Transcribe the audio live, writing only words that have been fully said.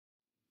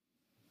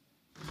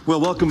Well,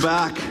 welcome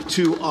back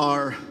to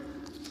our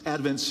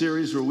Advent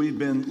series where we've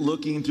been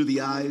looking through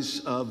the eyes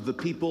of the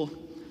people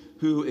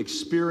who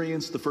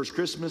experienced the first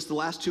Christmas. The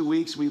last 2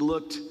 weeks we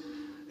looked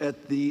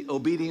at the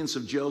obedience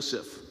of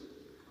Joseph.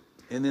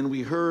 And then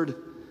we heard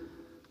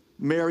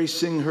Mary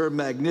sing her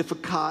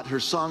Magnificat, her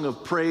song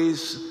of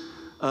praise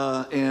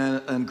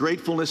and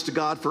gratefulness to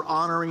God for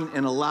honoring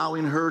and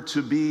allowing her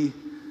to be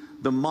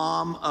the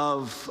mom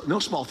of, no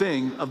small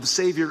thing, of the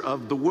Savior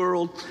of the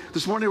world.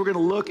 This morning we're going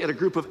to look at a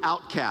group of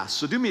outcasts.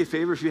 So do me a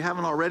favor, if you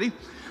haven't already,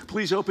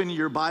 please open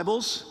your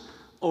Bibles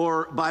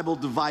or Bible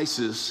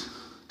devices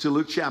to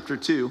Luke chapter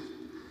 2.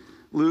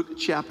 Luke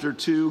chapter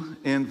 2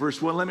 and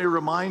verse 1. Let me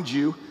remind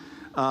you,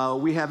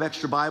 we have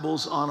extra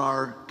Bibles on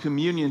our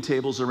communion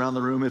tables around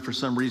the room. If for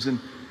some reason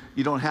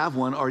you don't have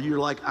one, or you're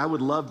like, I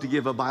would love to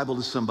give a Bible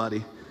to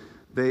somebody,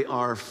 they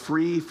are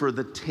free for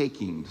the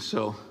taking.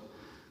 So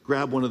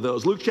grab one of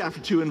those. Luke chapter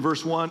 2 and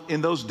verse 1.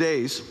 In those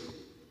days,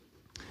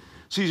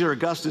 Caesar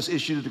Augustus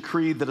issued a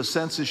decree that a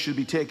census should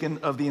be taken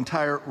of the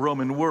entire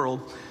Roman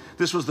world.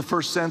 This was the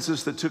first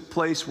census that took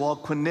place while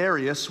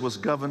Quirinius was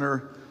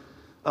governor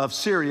of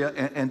Syria,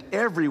 and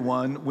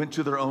everyone went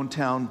to their own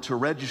town to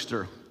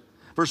register.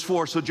 Verse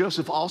 4, so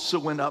Joseph also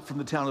went up from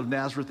the town of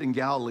Nazareth in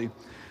Galilee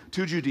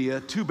to Judea,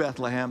 to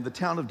Bethlehem, the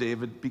town of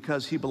David,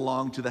 because he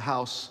belonged to the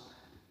house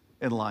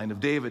and line of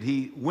David.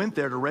 He went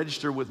there to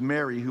register with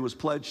Mary, who was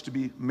pledged to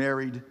be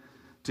married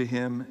to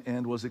him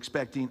and was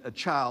expecting a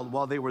child.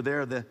 While they were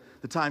there, the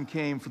time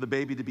came for the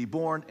baby to be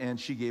born, and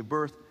she gave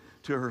birth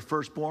to her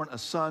firstborn, a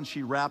son.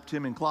 She wrapped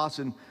him in cloths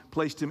and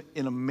placed him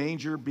in a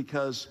manger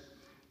because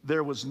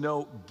there was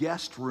no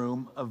guest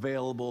room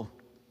available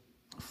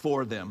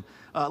for them.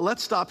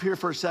 Let's stop here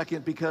for a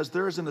second because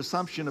there is an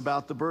assumption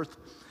about the birth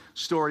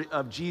story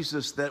of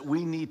Jesus that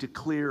we need to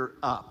clear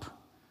up.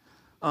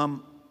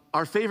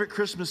 Our favorite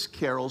Christmas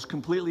carols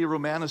completely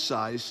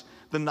romanticize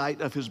the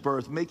night of his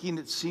birth, making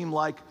it seem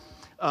like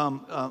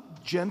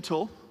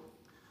genteel,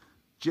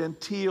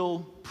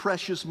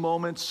 precious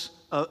moments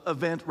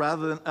event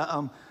rather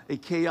than a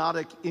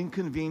chaotic,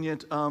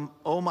 inconvenient,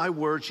 oh my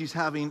word, she's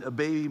having a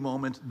baby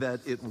moment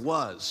that it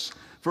was.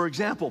 For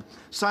example,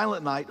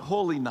 Silent Night,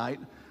 Holy Night,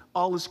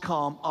 all is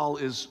calm, all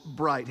is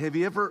bright. Have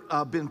you ever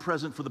been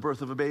present for the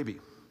birth of a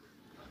baby?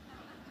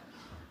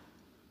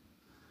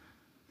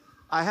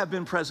 I have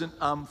been present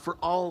for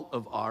all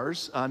of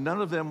ours.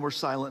 None of them were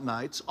silent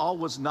nights. All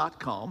was not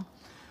calm.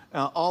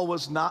 All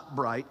was not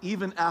bright.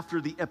 Even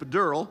after the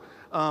epidural,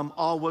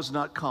 all was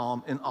not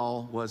calm and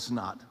all was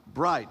not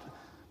bright.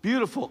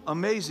 Beautiful,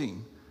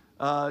 amazing,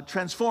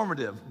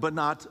 transformative, but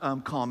not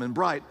calm and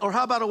bright. Or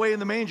how about away in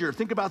the manger?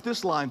 Think about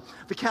this line.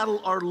 The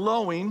cattle are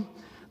lowing.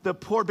 The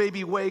poor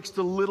baby wakes.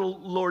 The little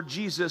Lord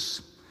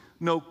Jesus,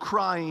 no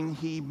crying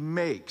he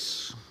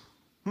makes.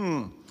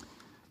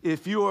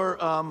 If you are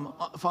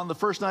on the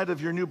first night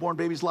of your newborn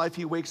baby's life,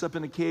 he wakes up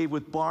in a cave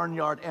with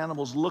barnyard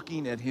animals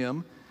looking at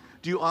him,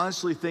 do you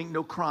honestly think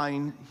no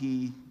crying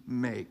he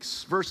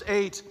makes? Verse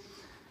 8,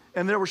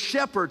 and there were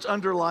shepherds,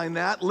 underline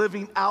that,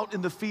 living out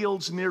in the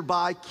fields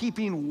nearby,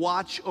 keeping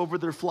watch over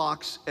their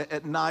flocks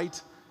at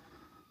night.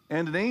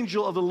 And an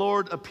angel of the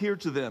Lord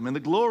appeared to them, and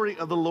the glory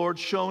of the Lord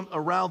shone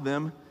around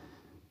them,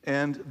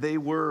 and they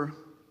were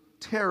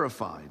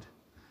terrified.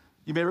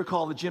 You may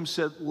recall that Jim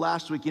said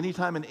last week,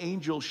 anytime an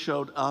angel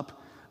showed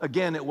up,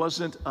 again, it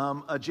wasn't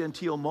a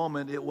genteel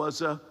moment. It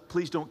was a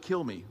please don't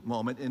kill me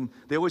moment. And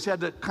they always had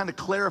to kind of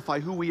clarify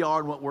who we are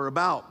and what we're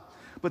about.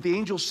 But the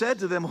angel said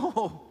to them,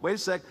 oh, wait a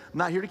sec, I'm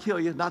not here to kill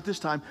you, not this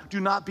time.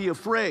 Do not be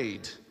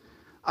afraid.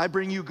 I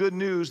bring you good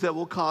news that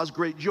will cause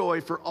great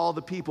joy for all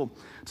the people.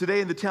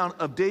 Today in the town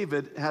of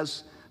David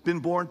has been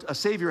born, a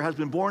Savior has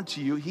been born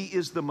to you. He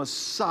is the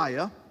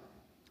Messiah,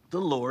 the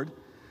Lord.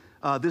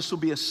 This will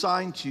be a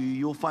sign to you.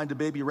 You'll find a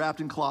baby wrapped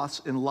in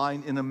cloths and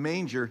lying in a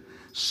manger.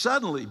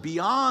 Suddenly,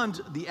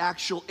 beyond the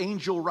actual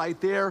angel right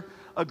there,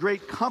 a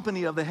great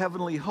company of the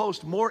heavenly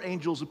host, more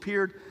angels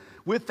appeared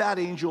with that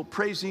angel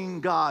praising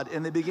God.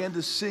 And they began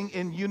to sing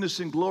in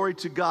unison, glory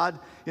to God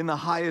in the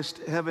highest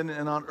heaven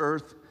and on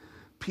earth,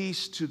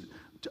 peace to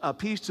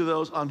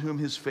those on whom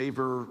his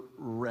favor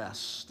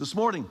rests. This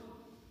morning,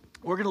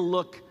 we're going to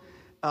look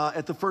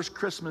at the first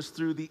Christmas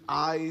through the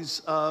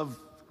eyes of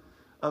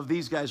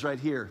these guys right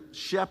here,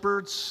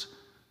 shepherds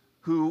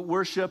who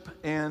worship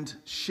and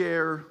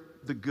share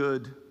the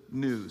good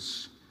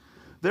news.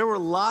 There were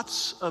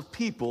lots of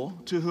people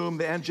to whom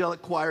the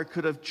angelic choir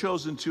could have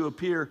chosen to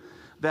appear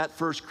that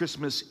first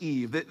Christmas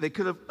Eve. They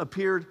could have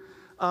appeared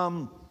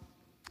in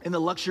the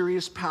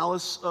luxurious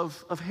palace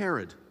of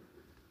Herod,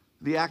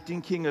 the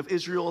acting king of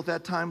Israel at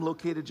that time,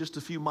 located just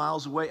a few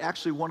miles away.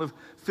 Actually, one of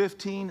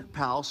 15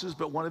 palaces,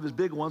 but one of his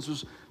big ones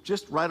was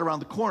just right around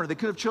the corner. They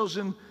could have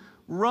chosen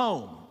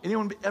Rome.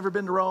 Anyone ever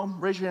been to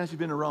Rome? Raise your hand if you've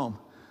been to Rome.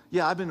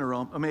 Yeah, I've been to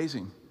Rome.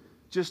 Amazing.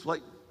 Just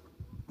like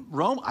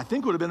Rome, I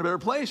think would have been a better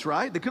place,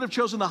 right? They could have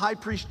chosen the high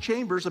priest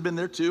chambers. I've been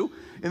there too,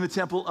 in the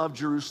temple of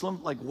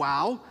Jerusalem. Like,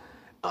 wow.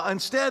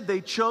 Instead,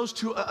 they chose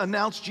to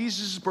announce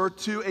Jesus' birth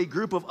to a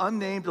group of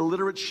unnamed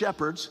illiterate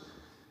shepherds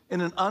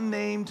in an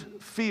unnamed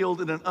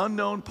field in an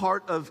unknown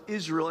part of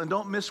Israel, and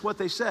don't miss what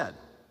they said.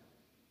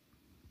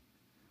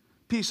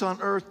 Peace on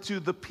earth to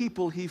the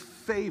people he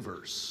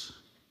favors.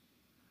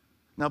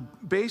 Now,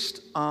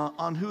 based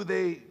on who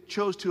they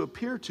chose to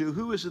appear to,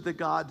 who is it that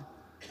God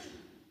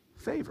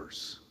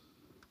favors?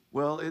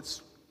 Well,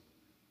 it's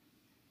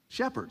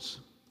shepherds.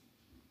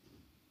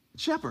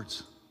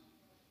 Shepherds.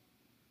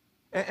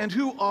 And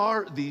who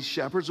are these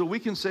shepherds? Well, we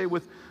can say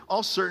with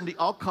all certainty,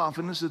 all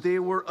confidence, that they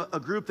were a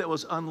group that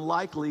was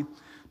unlikely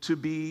to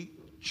be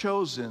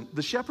chosen.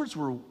 The shepherds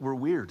were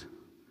weird.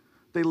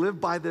 They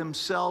lived by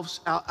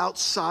themselves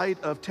outside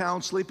of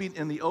town, sleeping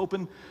in the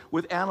open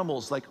with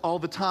animals like all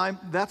the time.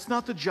 That's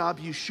not the job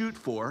you shoot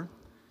for.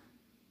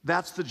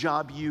 That's the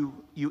job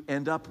you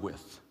end up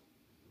with.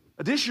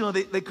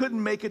 Additionally, they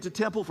couldn't make it to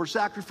temple for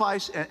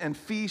sacrifice and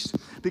feast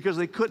because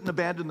they couldn't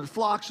abandon their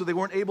flock, so they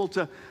weren't able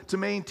to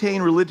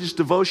maintain religious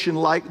devotion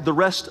like the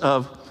rest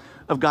of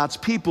God's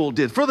people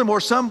did. Furthermore,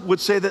 some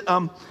would say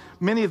that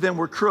many of them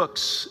were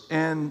crooks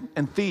and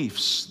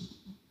thieves.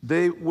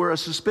 They were a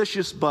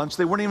suspicious bunch.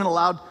 They weren't even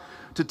allowed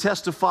to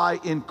testify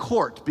in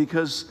court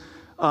because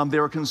they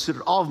were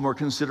considered, all of them were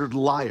considered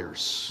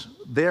liars.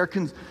 They are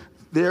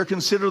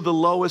considered the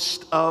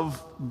lowest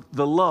of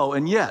the low,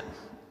 and yet,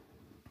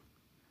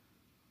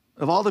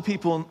 of all the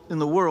people in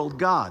the world,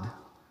 God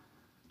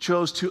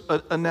chose to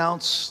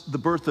announce the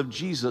birth of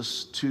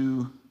Jesus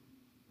to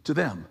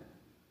them.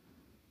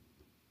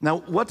 Now,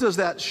 what does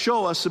that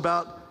show us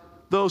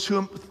about those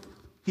whom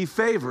he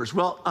favors?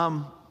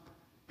 Well,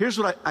 here's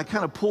what I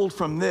kind of pulled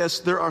from this.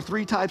 There are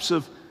three types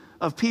of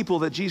people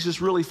that Jesus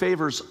really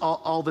favors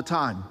all the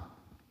time,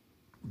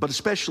 but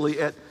especially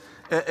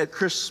at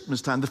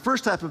Christmas time. The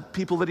first type of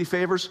people that he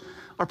favors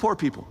are poor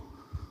people.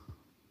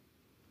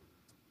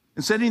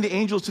 In sending the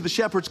angels to the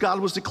shepherds, God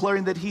was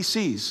declaring that he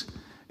sees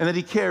and that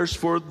he cares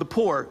for the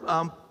poor.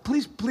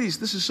 Please,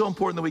 this is so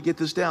important that we get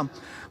this down.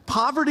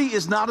 Poverty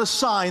is not a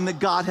sign that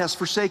God has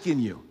forsaken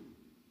you.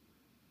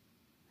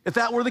 If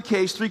that were the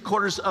case,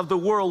 3/4 of the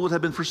world would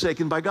have been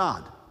forsaken by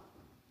God.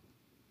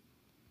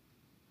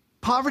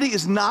 Poverty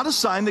is not a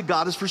sign that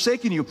God has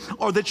forsaken you,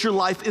 or that your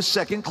life is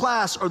second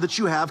class, or that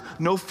you have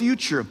no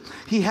future.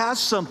 He has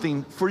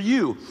something for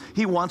you.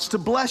 He wants to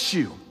bless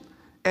you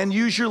and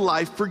use your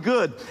life for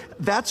good.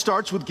 That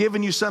starts with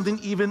giving you something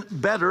even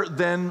better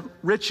than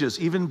riches,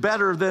 even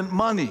better than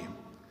money.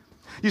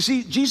 You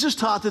see, Jesus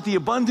taught that the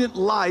abundant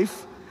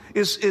life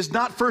is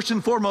not first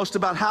and foremost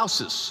about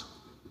houses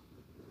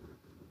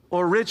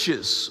or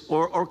riches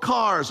or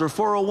cars or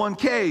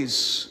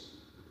 401ks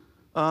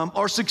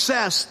or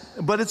success,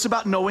 but it's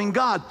about knowing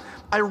God.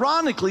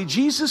 Ironically,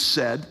 Jesus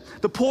said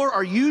the poor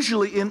are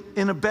usually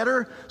in a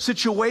better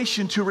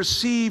situation to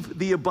receive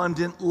the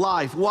abundant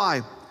life.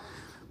 Why?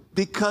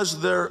 Because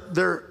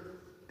their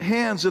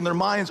hands and their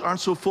minds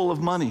aren't so full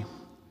of money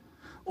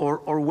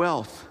or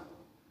wealth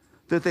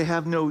that they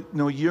have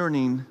no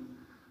yearning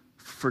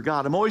for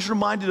God. I'm always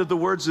reminded of the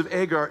words of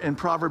Agar in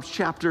Proverbs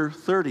chapter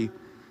 30.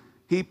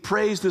 He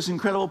prays this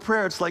incredible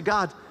prayer. It's like,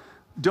 God,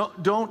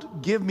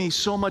 don't give me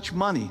so much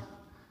money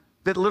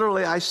that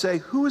literally I say,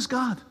 who is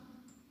God?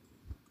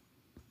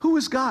 Who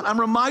is God? I'm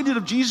reminded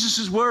of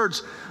Jesus'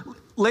 words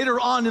later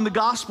on in the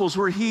Gospels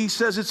where he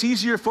says it's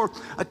easier for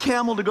a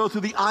camel to go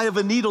through the eye of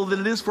a needle than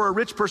it is for a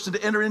rich person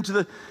to enter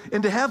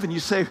into heaven.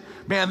 You say,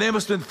 man, they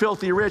must have been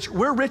filthy rich.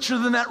 We're richer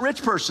than that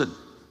rich person.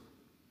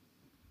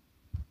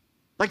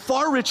 Like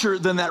far richer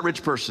than that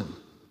rich person.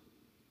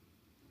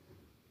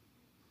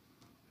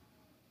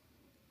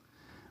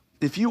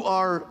 If you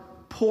are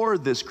poor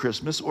this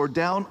Christmas or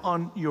down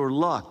on your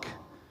luck,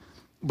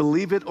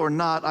 believe it or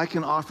not, I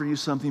can offer you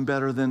something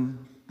better than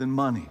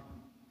money.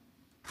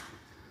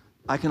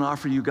 I can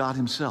offer you God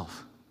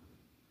himself.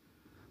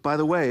 By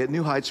the way, at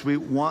New Heights, we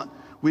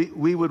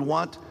would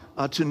want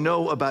to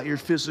know about your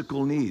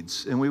physical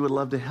needs, and we would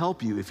love to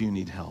help you if you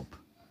need help.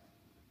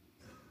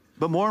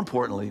 But more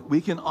importantly, we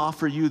can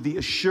offer you the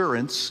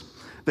assurance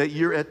that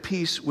you're at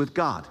peace with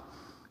God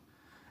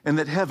and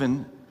that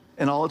heaven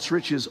and all its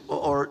riches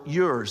are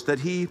yours, that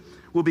he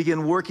will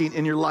begin working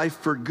in your life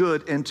for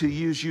good and to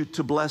use you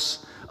to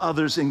bless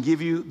others and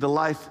give you the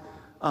life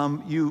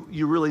you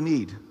really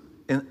need.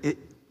 And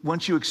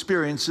once you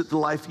experience it, the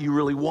life you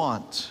really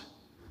want.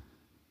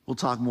 We'll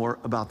talk more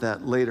about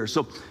that later.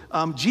 So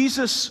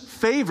Jesus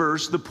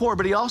favors the poor,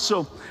 but he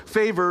also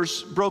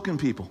favors broken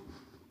people.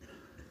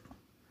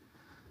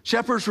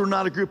 Shepherds were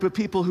not a group of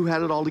people who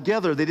had it all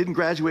together. They didn't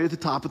graduate at the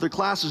top of their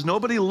classes.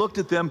 Nobody looked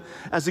at them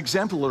as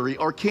exemplary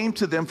or came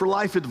to them for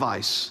life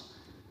advice.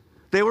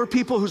 They were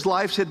people whose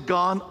lives had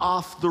gone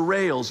off the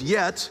rails,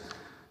 yet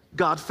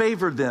God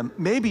favored them.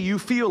 Maybe you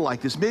feel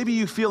like this. Maybe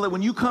you feel that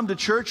when you come to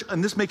church,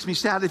 and this makes me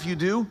sad if you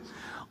do,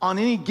 on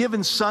any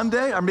given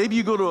Sunday, or maybe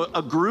you go to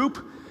a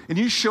group and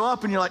you show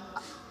up and you're like,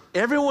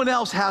 everyone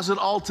else has it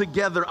all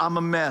together. I'm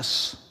a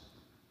mess.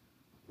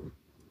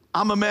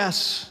 I'm a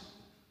mess.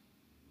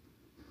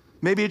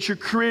 Maybe it's your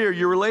career,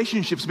 your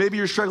relationships. Maybe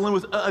you're struggling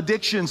with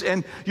addictions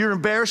and you're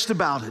embarrassed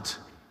about it.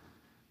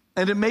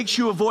 And it makes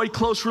you avoid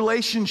close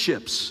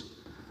relationships.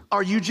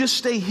 Or you just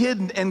stay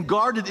hidden and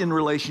guarded in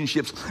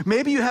relationships.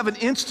 Maybe you have an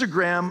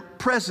Instagram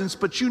presence,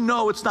 but you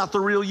know it's not the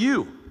real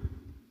you.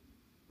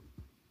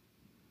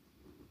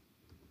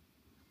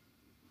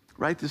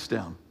 Write this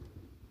down.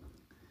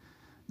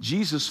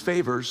 Jesus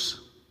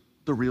favors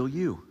the real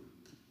you.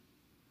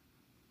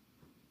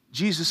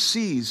 Jesus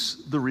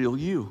sees the real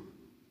you.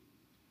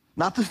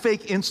 Not the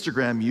fake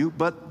Instagram you,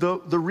 but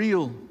the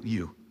real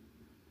you.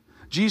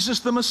 Jesus,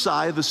 the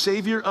Messiah, the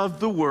Savior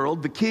of the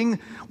world, the King,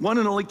 one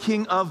and only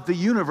King of the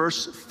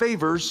universe,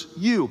 favors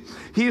you.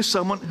 He is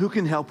someone who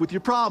can help with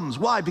your problems.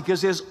 Why?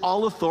 Because he has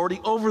all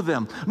authority over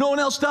them. No one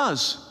else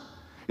does.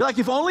 You're like,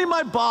 if only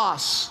my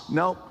boss.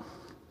 No.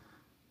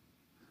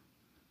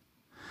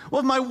 Well,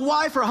 if my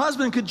wife or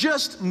husband could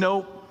just,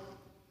 nope.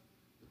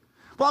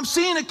 Well, I'm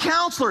seeing a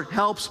counselor,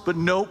 helps, but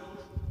nope.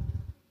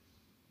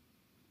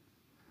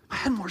 I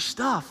had more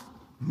stuff,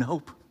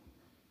 nope.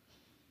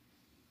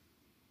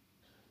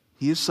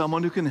 He is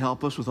someone who can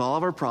help us with all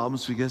of our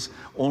problems because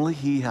only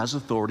he has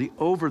authority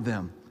over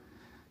them.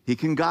 He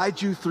can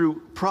guide you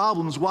through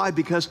problems. Why?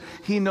 Because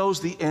he knows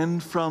the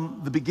end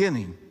from the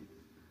beginning.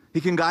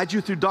 He can guide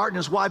you through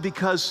darkness. Why?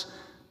 Because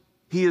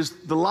he is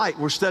the light.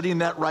 We're studying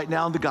that right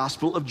now in the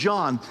Gospel of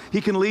John. He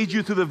can lead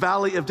you through the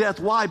valley of death.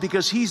 Why?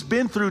 Because he's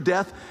been through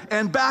death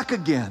and back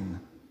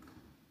again.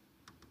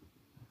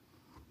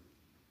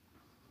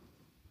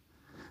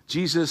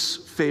 Jesus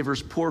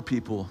favors poor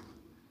people.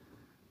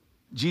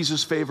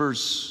 Jesus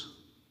favors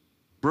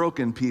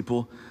broken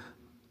people.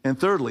 And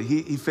thirdly,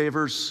 he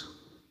favors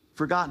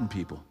forgotten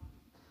people.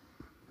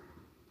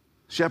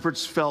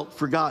 Shepherds felt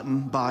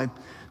forgotten by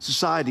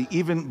society,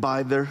 even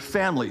by their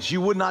families. You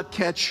would not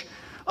catch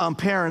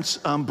parents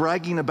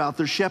bragging about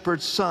their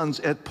shepherd sons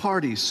at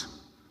parties.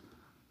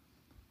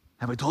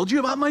 Have I told you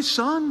about my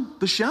son,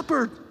 the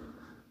shepherd?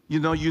 You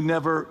know, you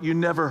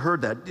never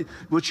heard that.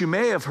 What you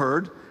may have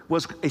heard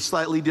was a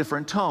slightly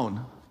different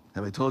tone.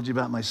 Have I told you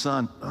about my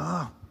son?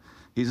 Oh,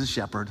 he's a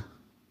shepherd.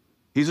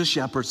 He's a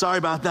shepherd. Sorry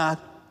about that.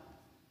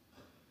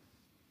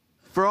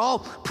 For all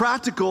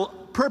practical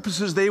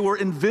purposes, they were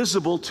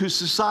invisible to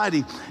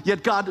society,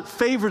 yet God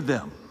favored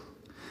them.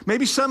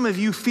 Maybe some of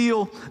you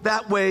feel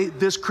that way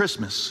this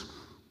Christmas.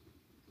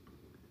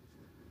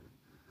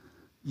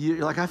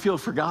 You're like, I feel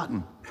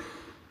forgotten,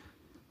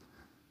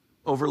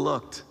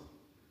 overlooked.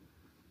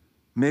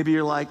 Maybe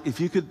you're like, if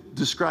you could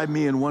describe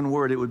me in one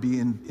word, it would be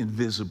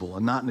invisible,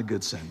 and not in a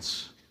good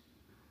sense.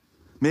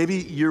 Maybe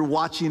you're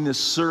watching this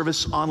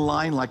service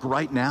online like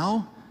right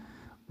now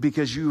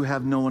because you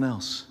have no one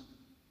else.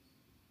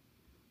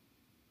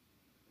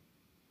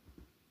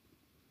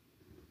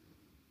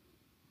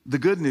 The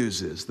good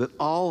news is that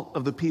all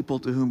of the people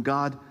to whom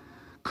God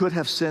could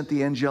have sent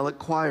the angelic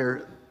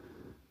choir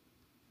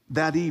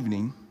that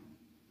evening,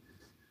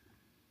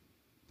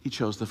 he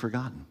chose the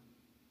forgotten.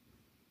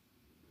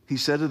 He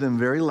said to them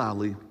very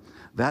loudly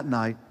that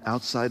night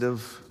outside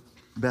of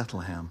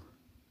Bethlehem,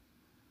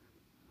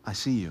 I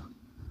see you.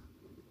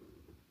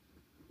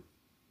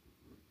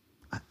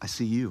 I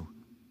see you.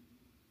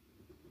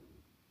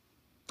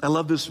 I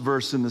love this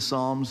verse in the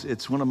Psalms.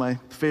 It's one of my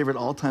favorite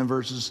all-time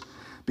verses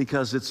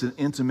because it's an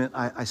intimate,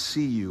 I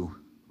see you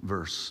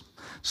verse.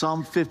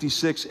 Psalm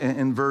 56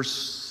 and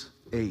verse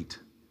 8.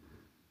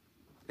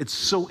 It's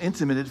so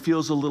intimate, it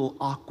feels a little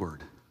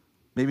awkward.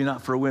 Maybe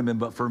not for women,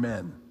 but for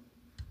men.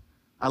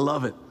 I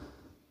love it.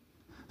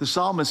 The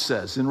psalmist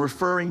says, in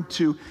referring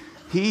to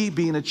he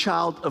being a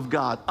child of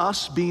God,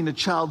 us being a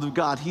child of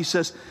God, he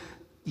says,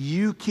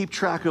 you keep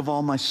track of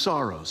all my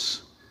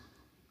sorrows.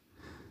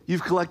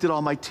 You've collected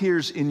all my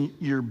tears in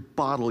your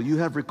bottle. You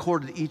have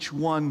recorded each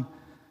one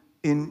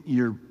in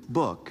your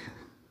book.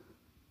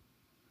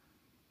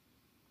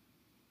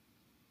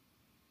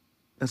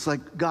 It's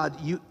like, God,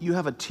 you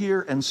have a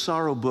tear and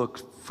sorrow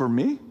book for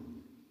me?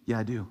 Yeah,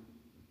 I do.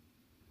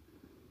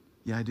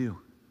 Yeah, I do.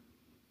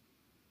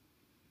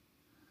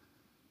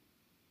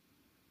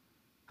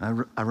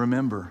 I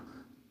remember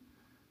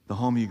the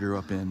home you grew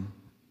up in,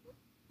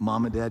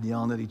 mom and dad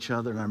yelling at each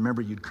other, and I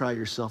remember you'd cry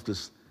yourself to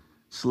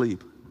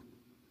sleep.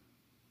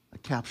 I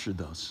captured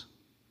those.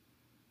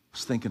 I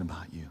was thinking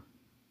about you.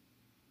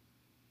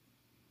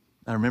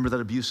 I remember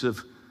that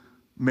abusive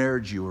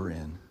marriage you were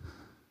in.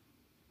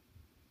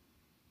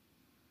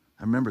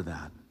 I remember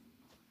that.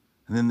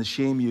 And then the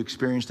shame you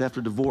experienced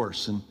after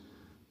divorce, and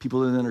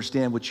people didn't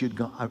understand what you'd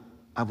gone.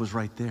 I was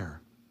right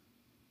there.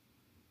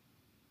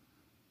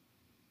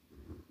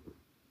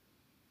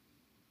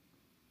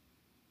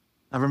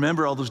 I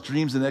remember all those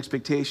dreams and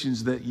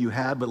expectations that you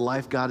had, but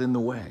life got in the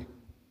way.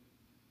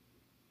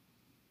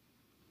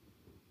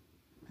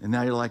 And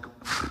now you're like,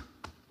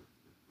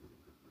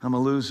 I'm a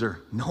loser.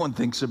 No one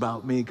thinks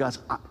about me. God,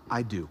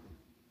 I do.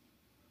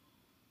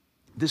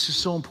 This is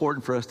so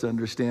important for us to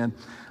understand.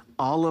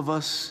 All of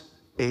us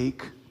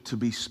ache to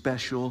be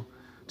special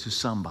to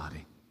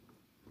somebody.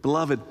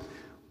 Beloved,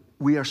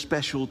 we are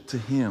special to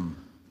him.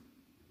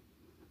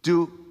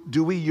 Do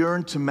we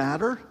yearn to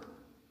matter?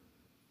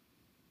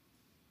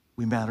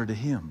 We matter to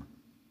him.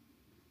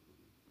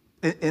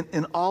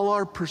 In all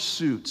our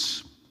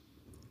pursuits,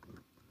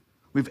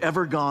 we've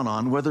ever gone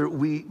on, whether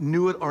we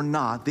knew it or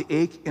not, the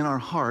ache in our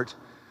heart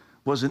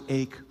was an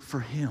ache for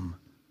him.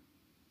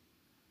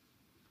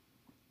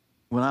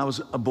 When I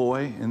was a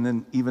boy and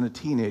then even a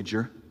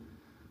teenager,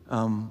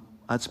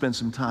 I'd spend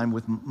some time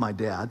with my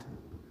dad.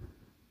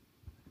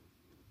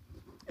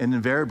 And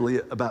invariably,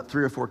 about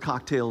 3 or 4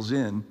 cocktails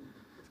in,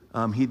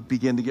 he'd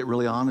begin to get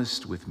really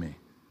honest with me.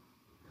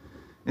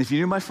 And if you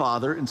knew my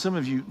father, and some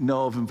of you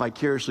know of him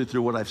vicariously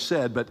through what I've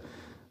said, but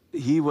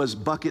he was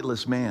bucket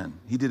list man.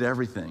 He did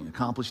everything,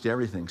 accomplished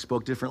everything,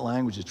 spoke different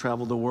languages,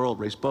 traveled the world,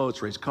 raced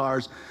boats, raced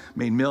cars,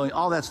 made millions,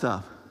 all that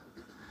stuff.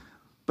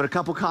 But a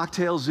couple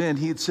cocktails in,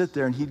 he'd sit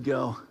there and he'd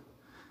go,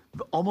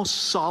 almost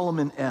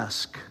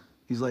Solomon-esque.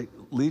 He's like,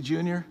 Lee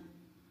Jr.,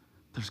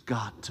 there's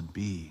got to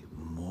be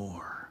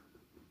more.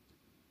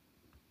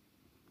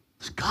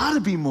 There's got to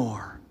be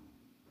more.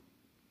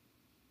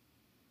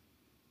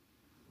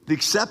 The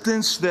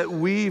acceptance that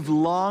we've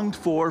longed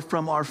for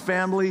from our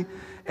family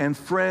and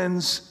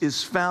friends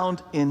is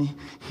found in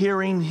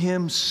hearing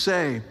him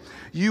say,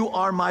 you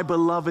are my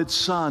beloved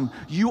son.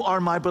 You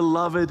are my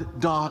beloved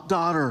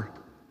daughter,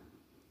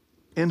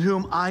 in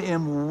whom I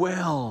am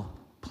well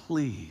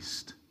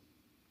pleased.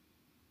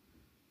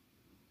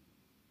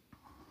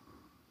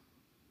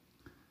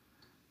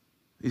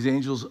 These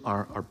angels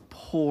are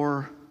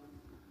poor.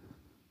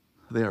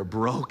 They are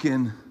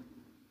broken.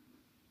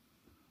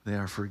 They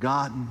are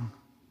forgotten.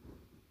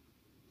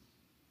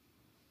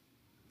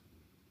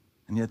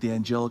 And yet the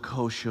angelic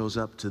host shows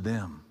up to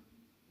them.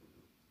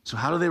 So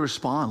how do they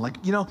respond? Like,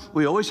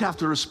 we always have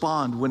to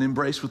respond when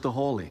embraced with the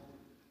holy.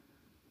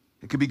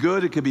 It could be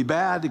good, it could be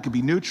bad, it could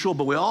be neutral,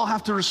 but we all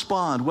have to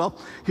respond. Well,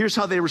 here's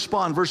how they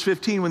respond. Verse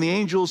 15, when the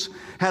angels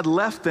had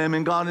left them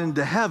and gone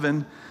into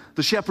heaven,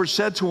 the shepherds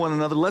said to one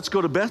another, let's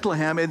go to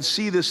Bethlehem and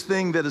see this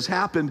thing that has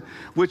happened,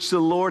 which the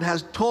Lord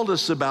has told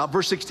us about.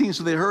 Verse 16,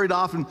 so they hurried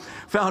off and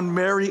found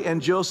Mary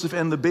and Joseph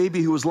and the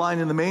baby who was lying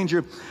in the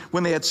manger.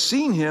 When they had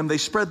seen him, they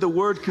spread the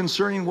word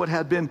concerning what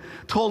had been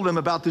told them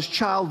about this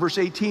child. Verse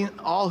 18,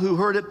 all who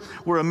heard it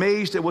were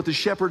amazed at what the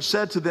shepherds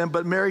said to them,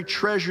 but Mary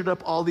treasured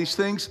up all these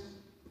things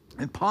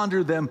and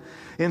pondered them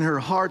in her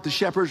heart. The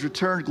shepherds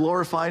returned,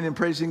 glorifying and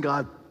praising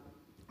God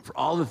for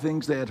all the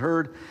things they had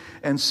heard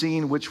and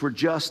seen, which were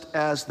just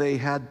as they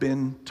had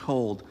been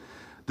told.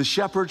 The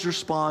shepherds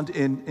respond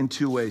in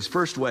 2 ways.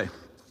 First way,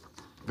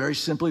 very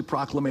simply,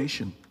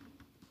 proclamation.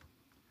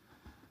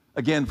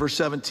 Again, verse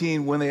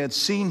 17, when they had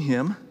seen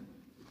him,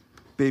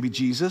 baby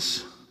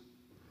Jesus,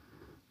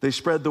 they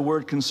spread the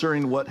word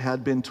concerning what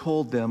had been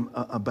told them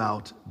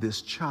about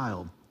this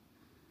child.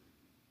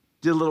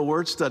 Did a little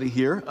word study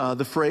here.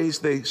 The phrase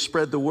they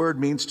spread the word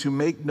means to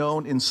make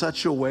known in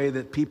such a way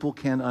that people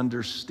can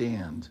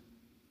understand.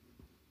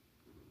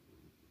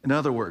 In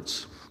other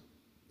words,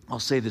 I'll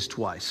say this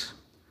twice.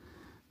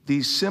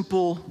 These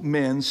simple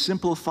men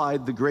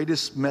simplified the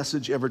greatest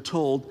message ever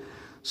told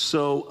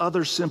so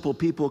other simple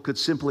people could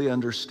simply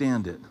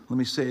understand it. Let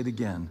me say it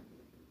again.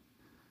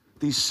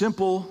 These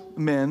simple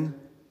men,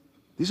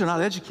 these are not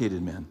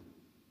educated men,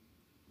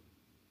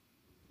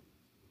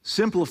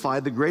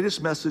 simplified the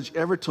greatest message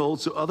ever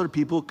told so other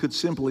people could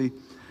simply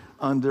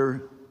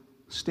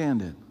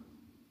understand it.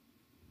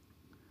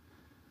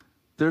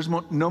 There's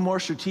no more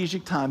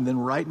strategic time than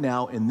right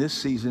now in this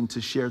season to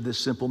share this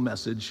simple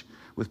message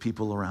with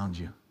people around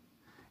you.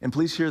 And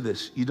please hear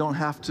this. You don't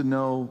have to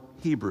know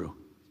Hebrew.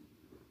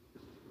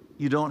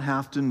 You don't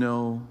have to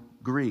know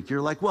Greek.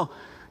 You're like, well,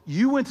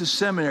 you went to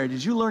seminary.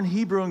 Did you learn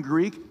Hebrew and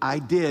Greek? I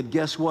did.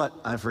 Guess what?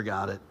 I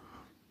forgot it.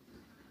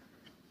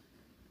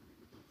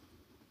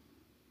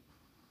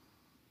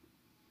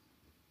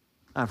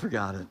 I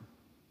forgot it.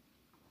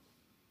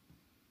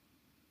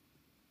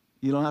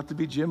 You don't have to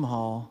be Jim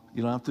Hall.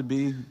 You don't have to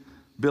be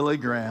Billy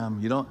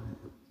Graham.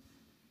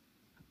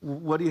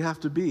 What do you have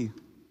to be?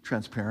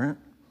 Transparent.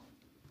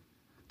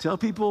 Tell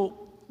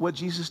people what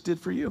Jesus did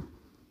for you.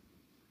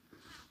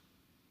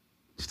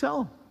 Just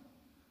tell them.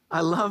 I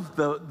love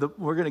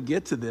we're going to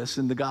get to this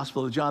in the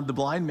Gospel of John, the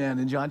blind man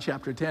in John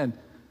chapter 10.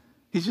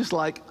 He's just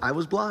like, I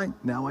was blind,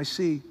 now I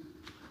see.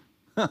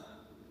 They're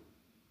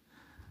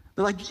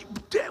like,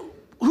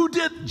 who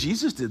did?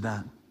 Jesus did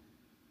that.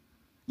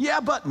 Yeah,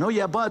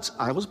 buts.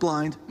 I was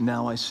blind,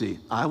 now I see.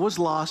 I was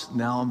lost,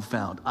 now I'm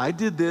found. I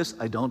did this,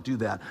 I don't do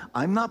that.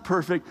 I'm not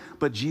perfect,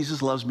 but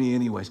Jesus loves me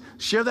anyways.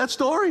 Share that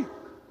story.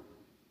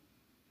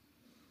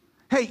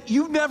 Hey,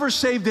 you've never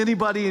saved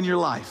anybody in your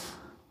life.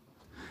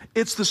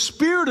 It's the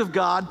Spirit of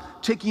God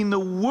taking the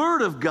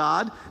Word of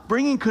God,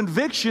 bringing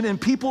conviction, and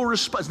people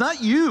respond. It's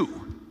not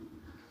you.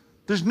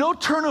 There's no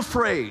turn of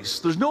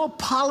phrase. There's no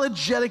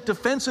apologetic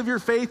defense of your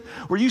faith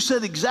where you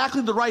said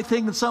exactly the right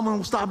thing and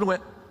someone stopped and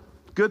went,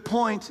 good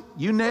point.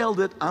 You nailed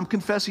it. I'm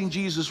confessing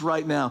Jesus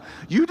right now.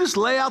 You just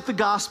lay out the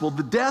gospel,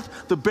 the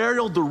death, the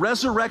burial, the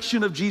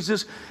resurrection of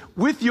Jesus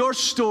with your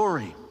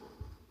story.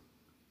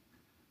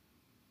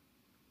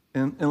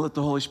 And let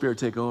the Holy Spirit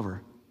take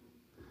over.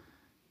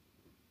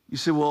 You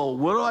say, well,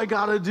 what do I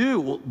got to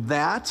do? Well,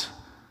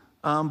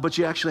 but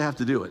you actually have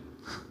to do it.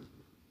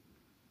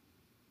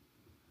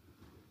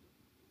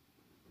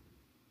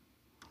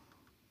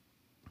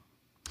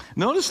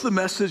 Notice the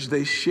message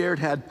they shared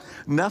had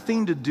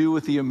nothing to do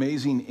with the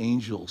amazing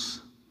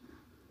angels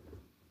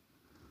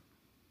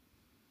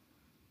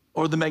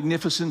or the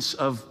magnificence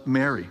of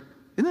Mary.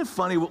 Isn't it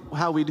funny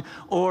how we do?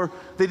 Or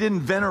they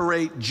didn't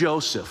venerate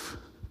Joseph.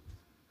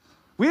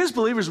 We as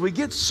believers, we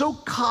get so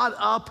caught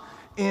up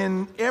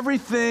in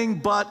everything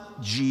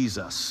but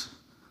Jesus.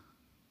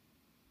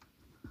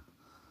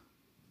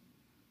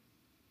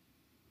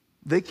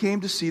 They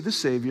came to see the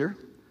Savior,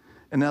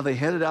 and now they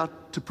headed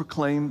out to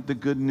proclaim the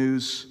good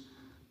news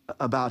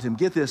about him.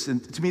 Get this,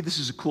 and to me this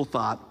is a cool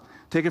thought.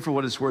 Take it for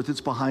what it's worth.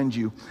 It's behind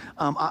you.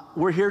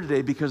 We're here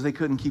today because they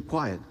couldn't keep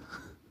quiet.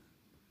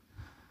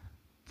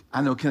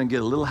 I know, can I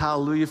get a little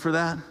hallelujah for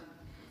that?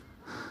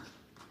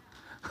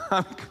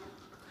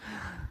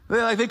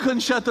 They couldn't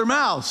shut their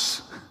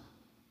mouths.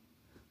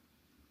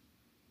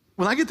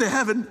 When I get to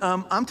heaven,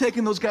 I'm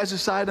taking those guys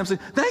aside. I'm saying,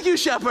 thank you,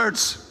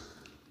 shepherds.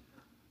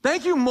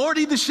 Thank you,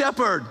 Morty the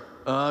shepherd.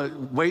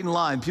 Wait in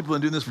line. People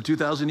have been doing this for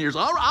 2,000 years.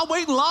 I'll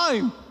wait in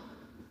line.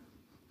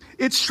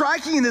 It's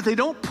striking that they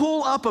don't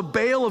pull up a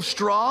bale of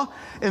straw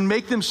and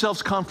make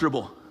themselves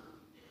comfortable.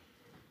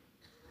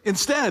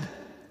 Instead,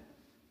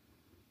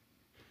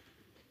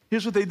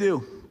 here's what they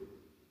do.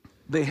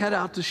 They head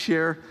out to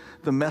share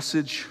the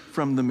message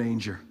from the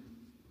manger.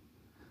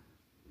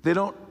 They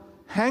don't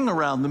hang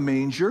around the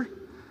manger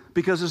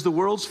because as the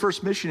world's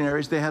first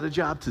missionaries, they had a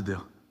job to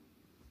do.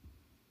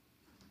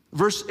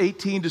 Verse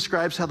 18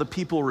 describes how the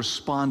people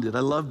responded.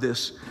 I love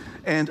this.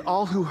 And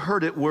all who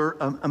heard it were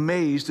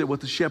amazed at what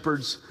the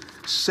shepherds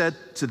said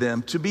to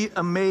them. To be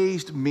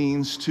amazed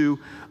means to,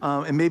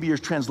 and maybe your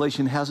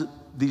translation has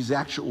these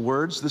actual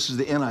words, this is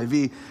the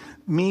NIV,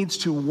 means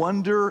to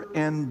wonder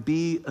and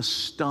be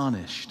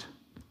astonished.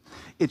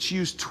 It's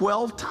used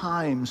 12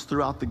 times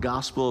throughout the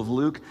Gospel of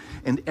Luke,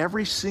 and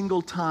every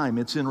single time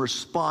it's in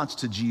response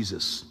to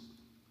Jesus.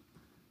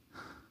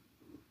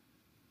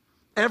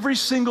 Every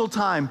single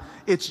time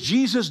it's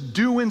Jesus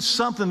doing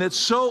something that's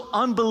so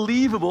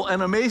unbelievable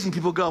and amazing.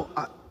 People go,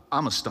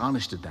 I'm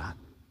astonished at that.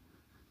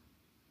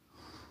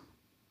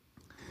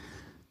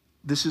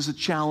 This is a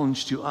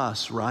challenge to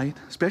us, right?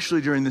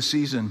 Especially during the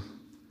season.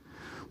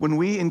 When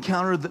we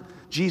encounter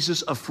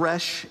Jesus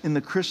afresh in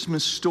the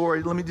Christmas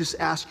story, let me just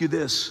ask you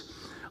this.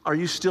 Are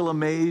you still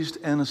amazed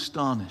and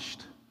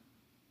astonished?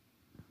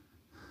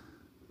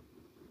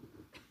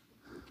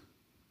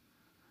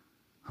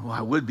 Well,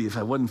 I would be if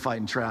I wasn't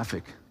fighting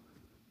traffic.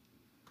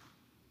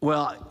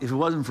 Well, if it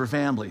wasn't for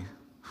family,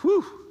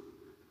 whew.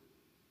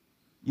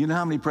 You know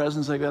how many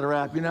presents I got to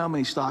wrap? You know how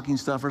many stocking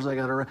stuffers I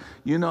got to wrap?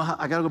 You know how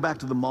I got to go back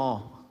to the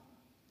mall.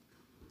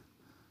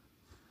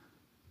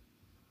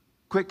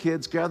 Quick,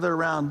 kids, gather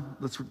around.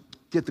 Let's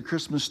get the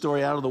Christmas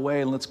story out of the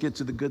way and let's get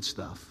to the good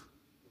stuff.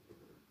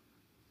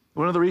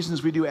 One of the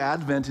reasons we do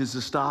Advent is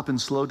to stop and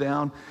slow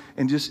down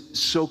and just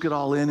soak it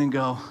all in and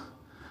go,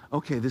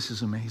 okay, this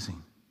is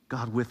amazing.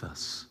 God with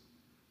us.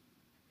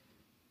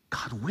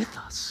 God with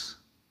us.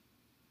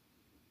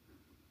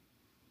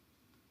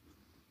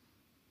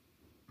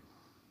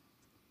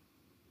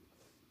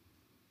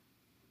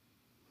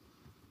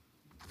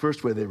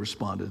 First way they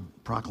responded,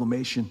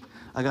 proclamation.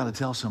 I got to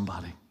tell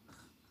somebody.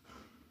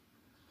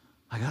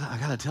 I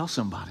got to tell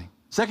somebody.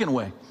 Second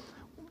way,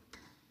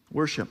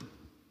 worship.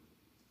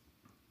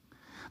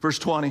 Verse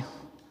 20,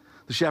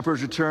 the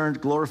shepherds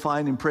returned,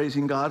 glorifying and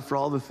praising God for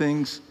all the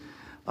things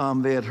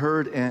they had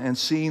heard and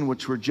seen,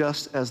 which were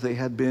just as they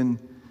had been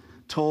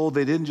told.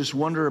 They didn't just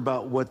wonder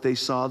about what they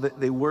saw,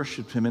 they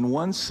worshiped him. In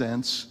one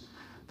sense,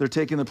 they're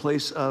taking the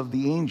place of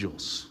the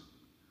angels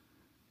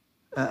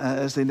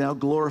as they now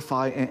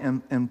glorify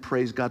and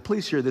praise God.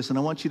 Please hear this, and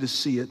I want you to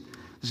see it.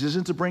 This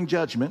isn't to bring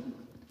judgment,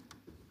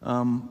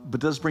 but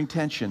does bring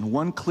tension.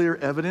 One clear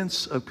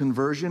evidence of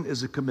conversion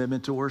is a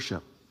commitment to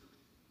worship.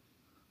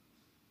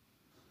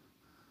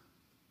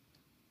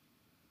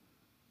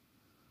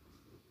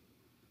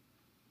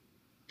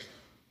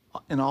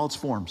 In all its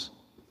forms.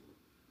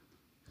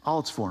 All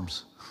its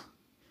forms.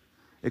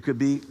 It could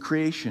be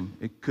creation.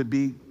 It could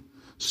be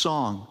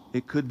song.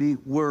 It could be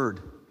word.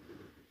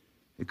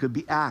 It could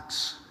be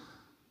acts.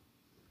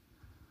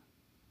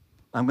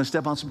 I'm going to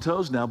step on some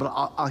toes now, but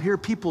I'll hear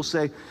people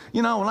say,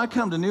 you know, when I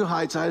come to New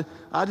Heights, I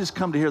just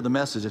come to hear the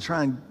message. I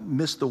try and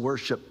miss the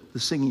worship, the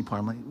singing part.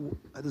 I'm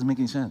like, that doesn't make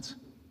any sense.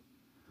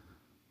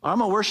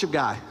 I'm a worship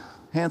guy.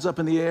 Hands up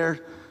in the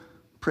air,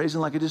 praising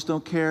like I just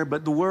don't care.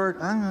 But the word,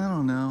 I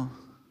don't know.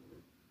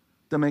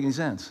 Doesn't make any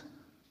sense.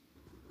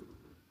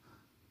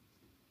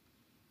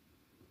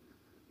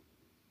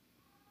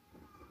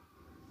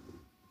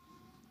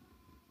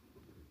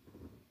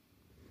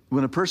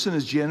 When a person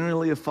is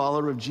genuinely a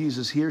follower of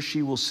Jesus, he or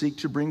she will seek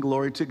to bring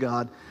glory to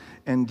God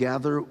and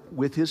gather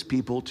with his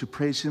people to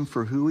praise him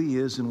for who he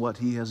is and what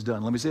he has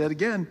done. Let me say that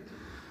again.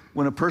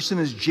 When a person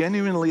is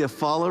genuinely a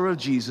follower of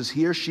Jesus,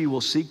 he or she will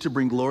seek to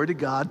bring glory to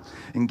God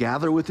and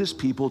gather with his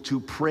people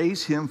to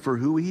praise him for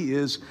who he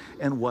is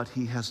and what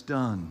he has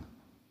done.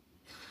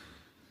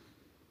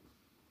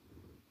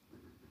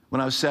 When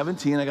I was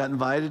 17, I got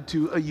invited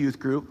to a youth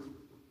group,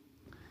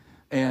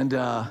 and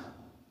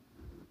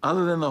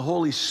Other than the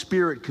Holy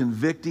Spirit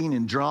convicting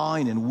and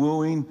drawing and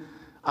wooing,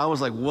 I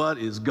was like, what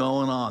is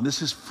going on?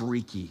 This is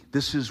freaky.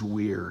 This is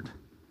weird.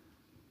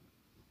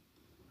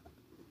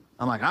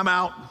 I'm like, I'm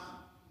out.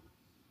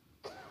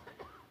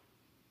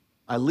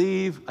 I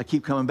leave. I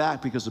keep coming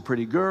back because of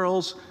pretty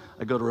girls.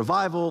 I go to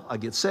revival. I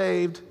get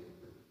saved.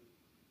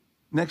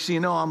 Next thing you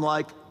know, I'm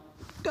like,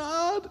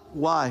 God,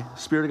 why?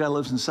 Spirit of God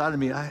lives inside of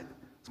me.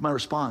 It's my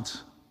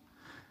response.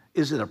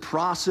 Is it a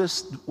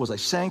process? Was I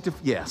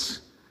sanctified?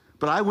 Yes.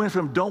 But I went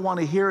from don't want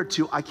to hear it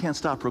to I can't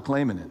stop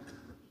proclaiming it.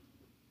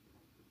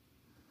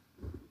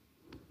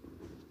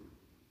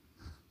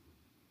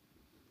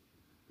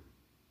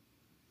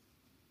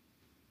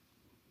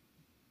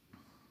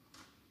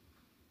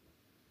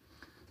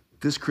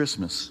 This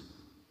Christmas,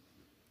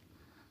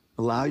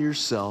 allow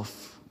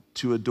yourself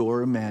to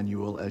adore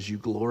Emmanuel as you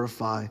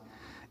glorify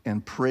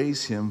and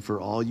praise him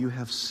for all you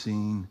have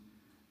seen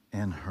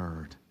and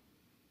heard.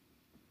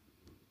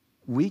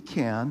 We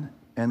can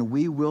and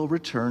we will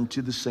return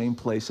to the same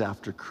place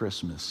after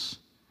Christmas,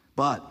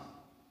 but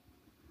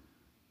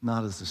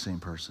not as the same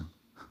person.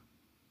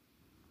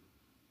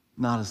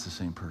 Not as the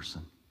same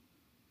person.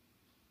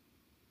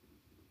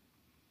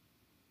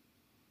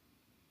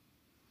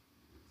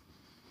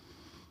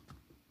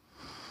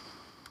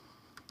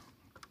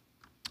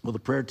 Will the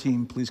prayer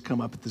team please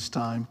come up at this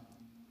time?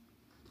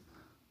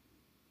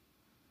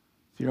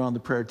 If you're on the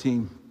prayer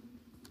team,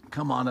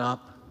 come on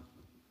up.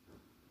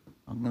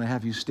 I'm going to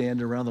have you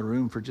stand around the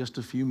room for just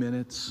a few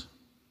minutes.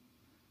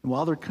 And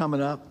while they're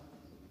coming up,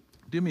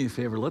 do me a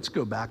favor. Let's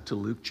go back to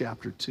Luke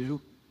chapter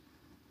 2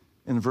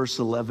 and verse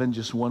 11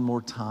 just one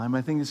more time.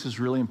 I think this is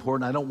really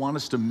important. I don't want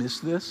us to miss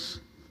this.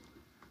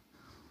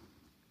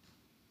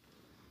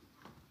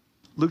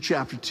 Luke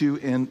chapter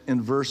 2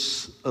 and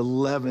verse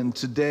 11,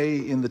 today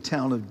in the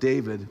town of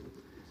David,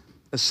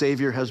 a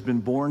Savior has been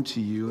born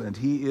to you, and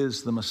he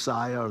is the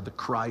Messiah or the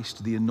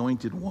Christ, the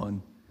anointed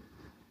one.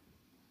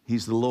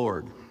 He's the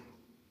Lord.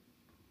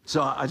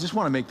 So I just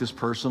want to make this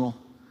personal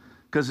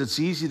because it's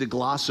easy to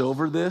gloss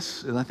over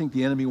this, and I think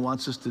the enemy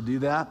wants us to do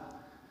that.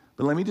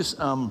 But let me just,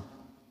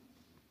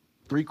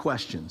 3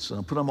 questions, and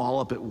I'll put them all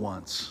up at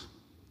once.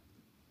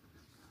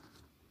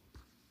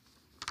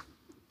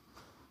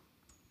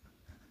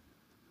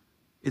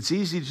 It's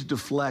easy to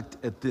deflect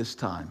at this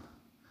time.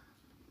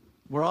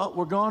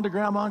 We're going to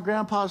Grandma and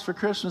Grandpa's for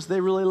Christmas. They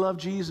really love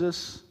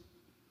Jesus.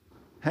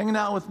 Hanging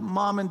out with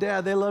Mom and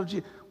Dad, they love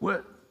Jesus.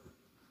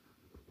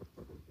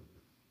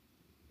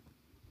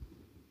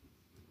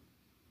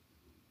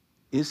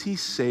 Is he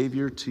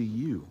Savior to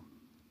you?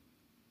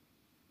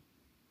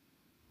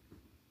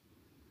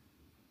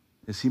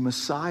 Is he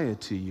Messiah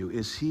to you?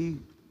 Is he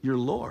your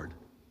Lord?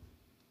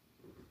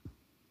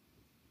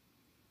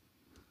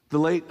 The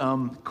late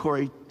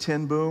Corrie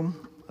ten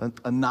Boom,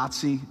 a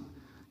Nazi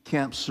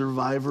camp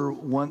survivor,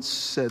 once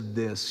said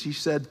this. She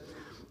said,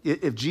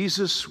 if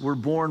Jesus were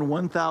born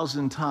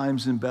 1,000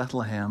 times in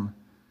Bethlehem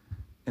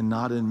and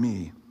not in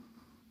me,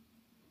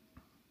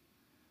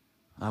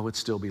 I would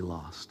still be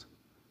lost.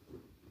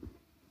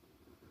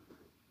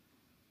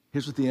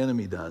 Here's what the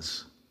enemy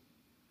does,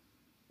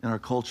 and our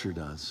culture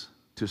does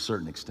to a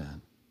certain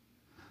extent.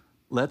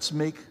 Let's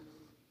make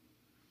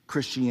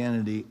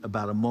Christianity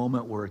about a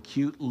moment where a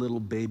cute little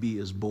baby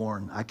is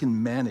born. I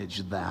can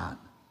manage that.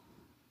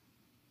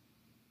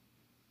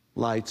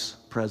 Lights,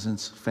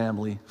 presents,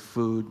 family,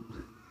 food.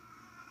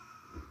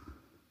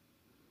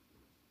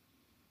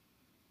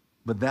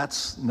 But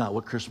that's not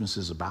what Christmas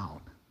is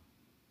about.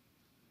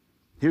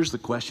 Here's the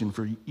question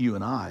for you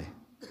and I.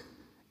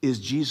 Is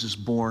Jesus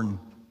born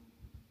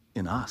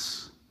in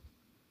us?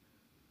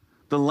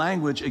 The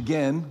language,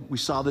 again, we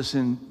saw this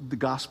in the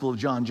Gospel of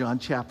John, John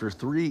chapter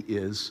 3,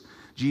 is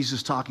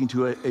Jesus talking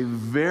to a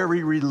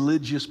very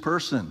religious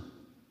person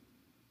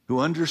who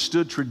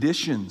understood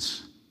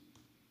traditions.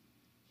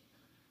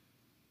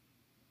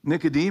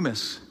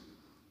 Nicodemus,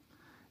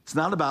 it's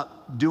not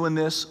about doing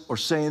this or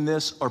saying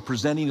this or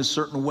presenting a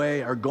certain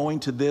way or going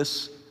to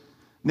this.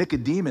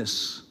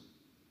 Nicodemus,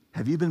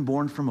 have you been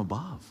born from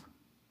above?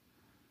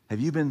 Have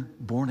you been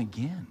born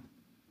again?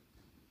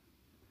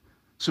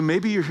 So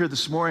maybe you're here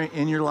this morning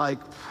and you're like,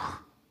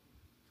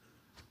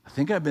 I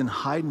think I've been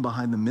hiding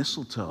behind the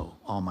mistletoe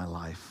all my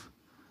life,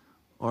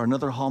 or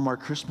another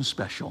Hallmark Christmas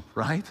special,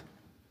 right?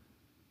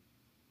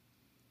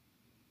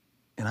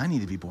 And I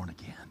need to be born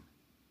again.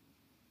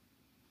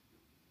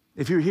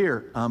 If you're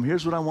here,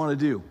 here's what I want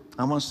to do.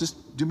 I want us to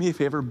just do me a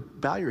favor,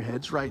 bow your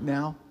heads right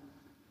now.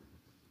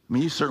 I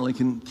mean, you certainly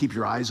can keep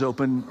your eyes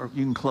open or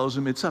you can close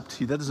them. It's up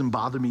to you. That doesn't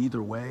bother me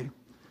either way.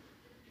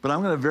 But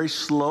I'm going to very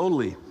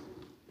slowly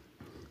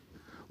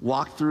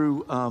walk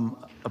through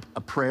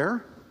a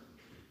prayer.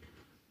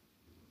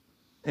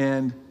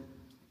 And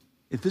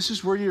if this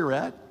is where you're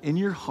at, in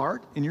your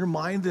heart, in your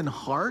mind and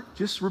heart,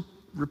 just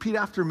repeat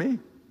after me.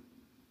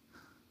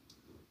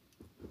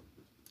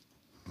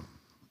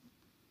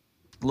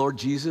 Lord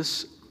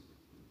Jesus,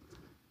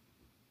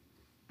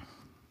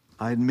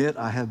 I admit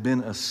I have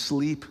been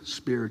asleep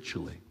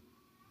spiritually.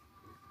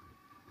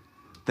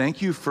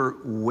 Thank you for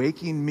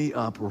waking me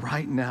up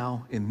right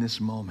now in this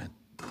moment.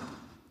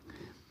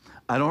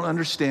 I don't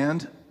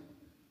understand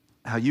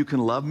how you can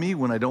love me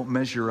when I don't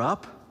measure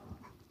up.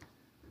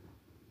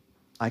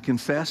 I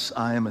confess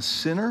I am a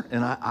sinner,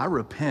 and I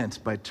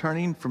repent by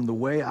turning from the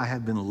way I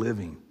have been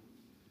living.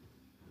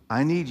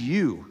 I need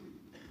you.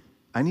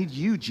 I need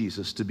you,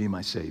 Jesus, to be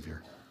my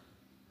Savior.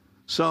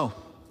 So,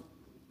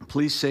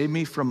 please save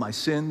me from my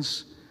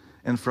sins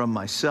and from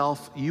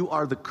myself. You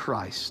are the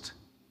Christ,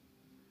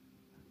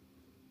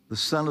 the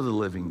Son of the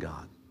living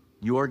God.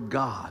 You are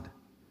God.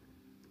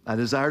 I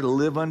desire to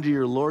live under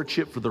your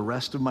lordship for the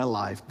rest of my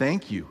life.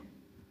 Thank you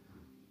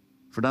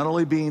for not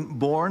only being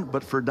born,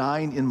 but for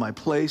dying in my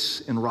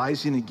place and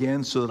rising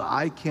again so that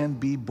I can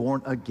be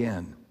born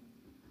again.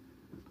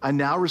 I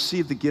now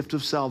receive the gift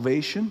of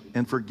salvation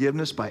and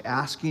forgiveness by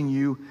asking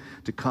you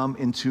to come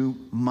into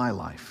my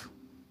life.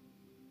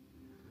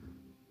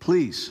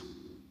 Please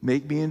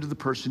make me into the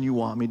person you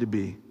want me to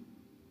be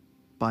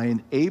by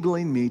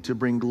enabling me to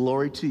bring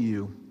glory to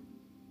you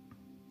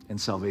and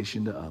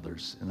salvation to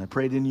others. And I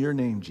prayed in your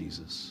name,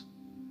 Jesus.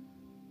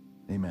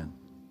 Amen.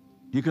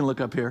 You can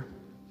look up here.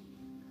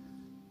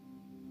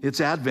 It's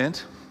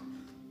Advent.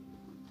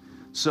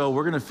 So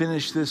we're going to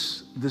finish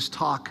this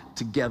talk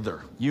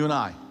together, you and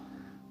I,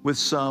 with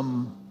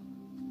some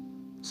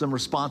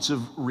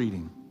responsive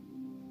reading.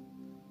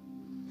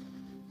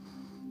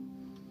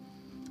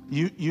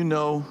 You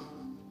know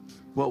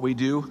what we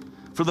do.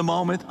 For the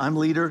moment, I'm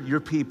leader, you're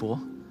people.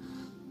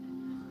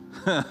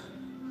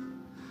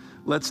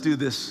 Let's do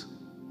this.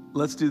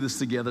 Let's do this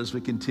together as we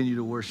continue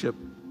to worship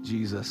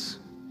Jesus.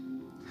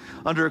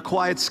 Under a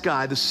quiet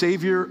sky, the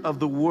Savior of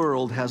the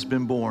world has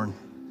been born.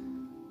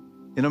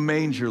 In a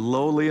manger,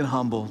 lowly and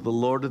humble, the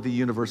Lord of the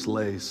universe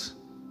lays.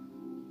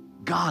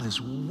 God is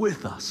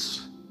with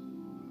us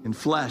in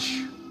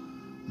flesh,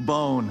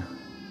 bone,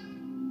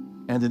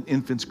 and an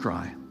infant's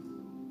cry.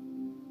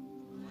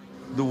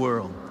 The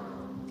world,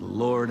 the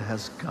Lord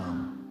has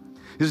come.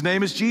 His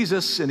name is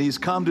Jesus, and he's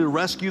come to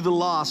rescue the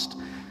lost.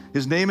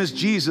 His name is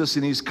Jesus,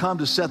 and he's come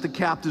to set the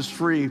captives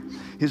free.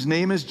 His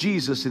name is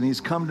Jesus, and he's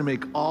come to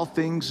make all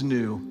things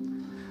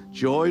new.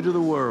 Joy to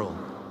the world.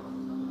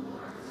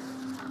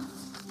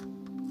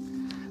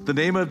 At the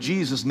name of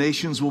Jesus,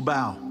 nations will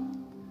bow.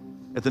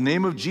 At the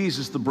name of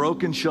Jesus, the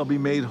broken shall be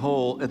made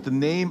whole. At the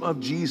name of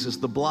Jesus,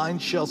 the blind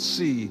shall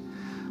see.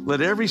 Let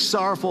every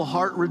sorrowful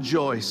heart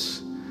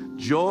rejoice.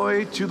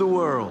 Joy to the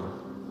world.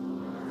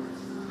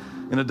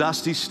 In a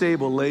dusty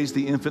stable lays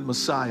the infant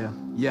Messiah.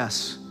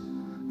 Yes,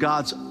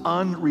 God's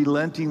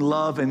unrelenting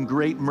love and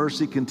great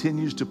mercy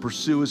continues to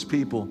pursue his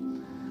people.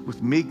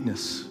 With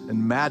meekness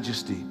and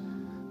majesty,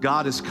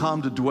 God has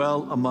come to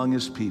dwell among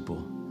his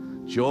people.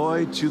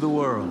 Joy to the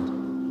world.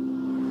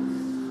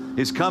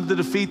 He's come to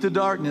defeat the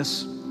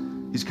darkness.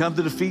 He's come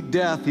to defeat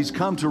death. He's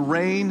come to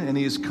reign, and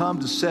he has come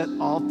to set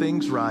all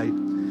things right.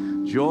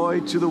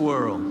 Joy to the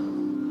world.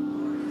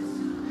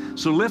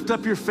 So lift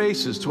up your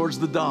faces towards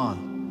the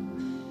dawn.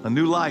 A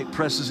new light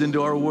presses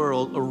into our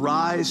world.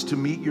 Arise to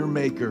meet your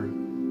Maker.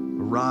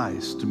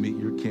 Arise to meet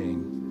your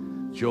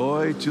King.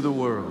 Joy to the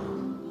world.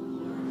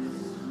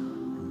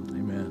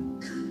 Amen.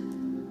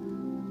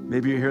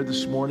 Maybe you're here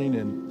this morning,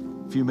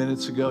 and a few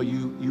minutes ago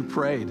you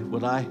prayed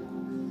what I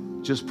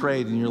just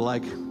prayed, and you're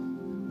like,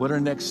 what are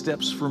next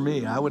steps for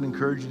me? I would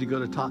encourage you to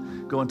go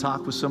and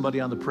talk with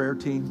somebody on the prayer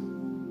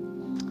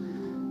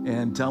team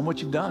and tell them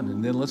what you've done.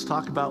 And then let's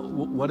talk about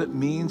what it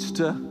means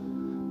to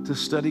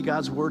study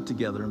God's word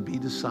together and be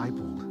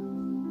discipled.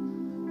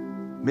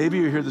 Maybe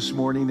you're here this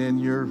morning and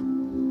you're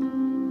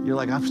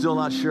like, I'm still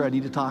not sure. I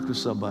need to talk to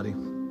somebody.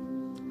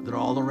 They're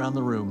all around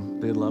the room.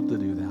 They'd love to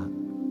do that.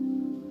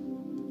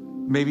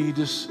 Maybe you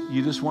just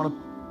want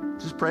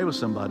to pray with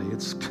somebody.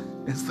 It's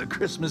the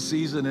Christmas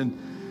season,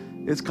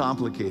 and it's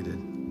complicated.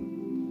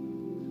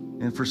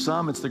 And for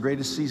some, it's the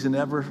greatest season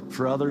ever.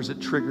 For others, it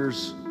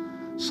triggers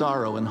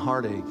sorrow and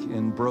heartache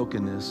and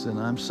brokenness, and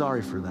I'm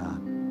sorry for that.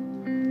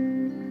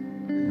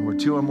 And where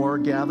two or more are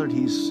gathered,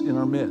 he's in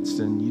our midst,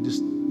 and you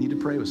just need to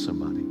pray with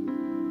somebody.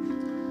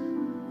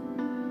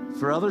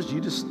 For others,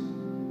 you just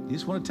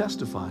want to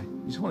testify.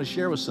 You just want to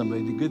share with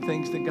somebody the good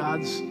things that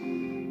God's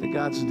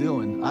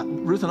doing.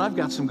 Ruth and I've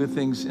got some good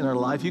things in our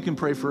life. You can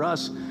pray for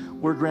us.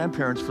 We're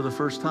grandparents for the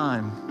first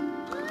time.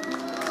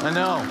 I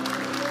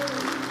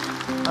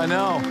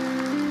know.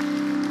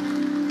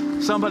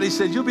 Somebody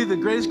said, you'll be the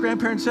greatest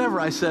grandparents ever.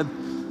 I said,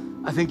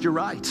 I think you're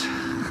right.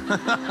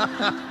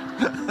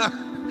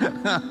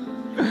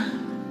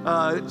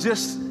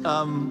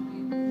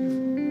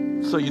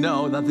 So you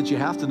know, not that you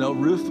have to know,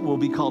 Ruth will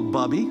be called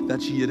Bubby.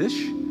 That's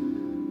Yiddish.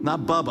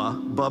 Not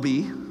Bubba,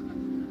 Bubby.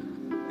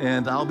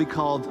 And I'll be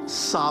called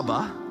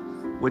Saba,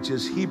 which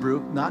is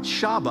Hebrew, not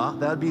Shaba.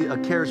 That would be a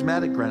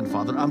charismatic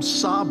grandfather. I'm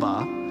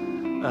Saba.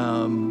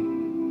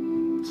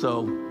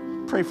 So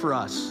pray for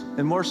us.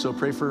 And more so,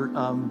 pray for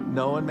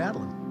Noah and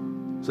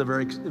Madeline. It's a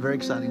very, very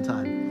exciting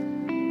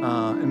time.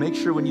 And make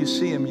sure when you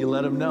see him, you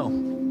let him know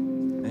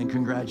and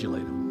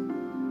congratulate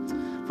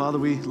him. Father,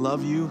 we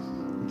love you.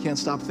 We can't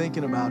stop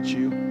thinking about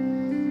you.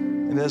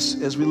 And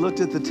as we looked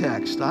at the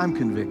text, I'm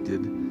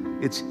convicted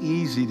It's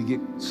easy to get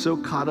so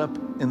caught up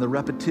in the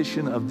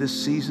repetition of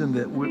this season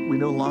that we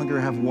no longer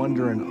have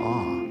wonder and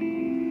awe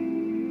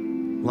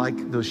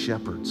like those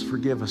shepherds.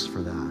 Forgive us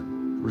for that.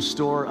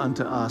 Restore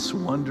unto us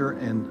wonder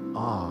and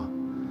awe.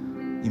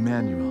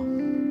 Emmanuel,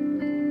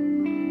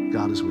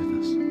 God is with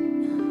us.